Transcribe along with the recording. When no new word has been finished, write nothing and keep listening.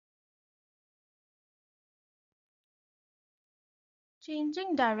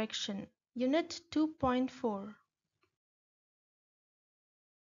Changing direction, Unit 2.4.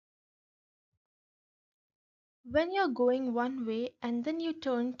 When you're going one way and then you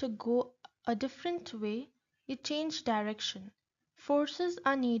turn to go a different way, you change direction. Forces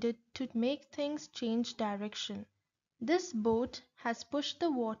are needed to make things change direction. This boat has pushed the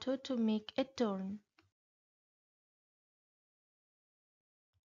water to make it turn.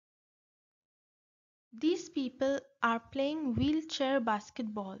 These people are playing wheelchair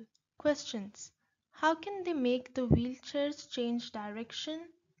basketball. Questions. How can they make the wheelchairs change direction?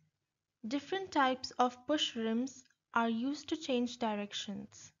 Different types of push rims are used to change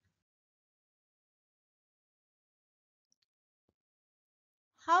directions.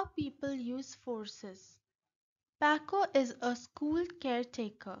 How people use forces. Paco is a school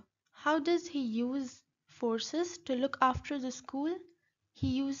caretaker. How does he use forces to look after the school? He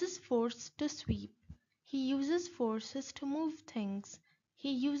uses force to sweep. He uses forces to move things.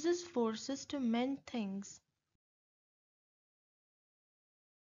 He uses forces to mend things.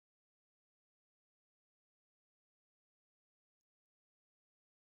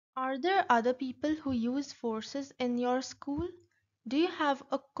 Are there other people who use forces in your school? Do you have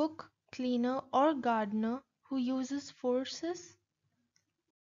a cook, cleaner, or gardener who uses forces?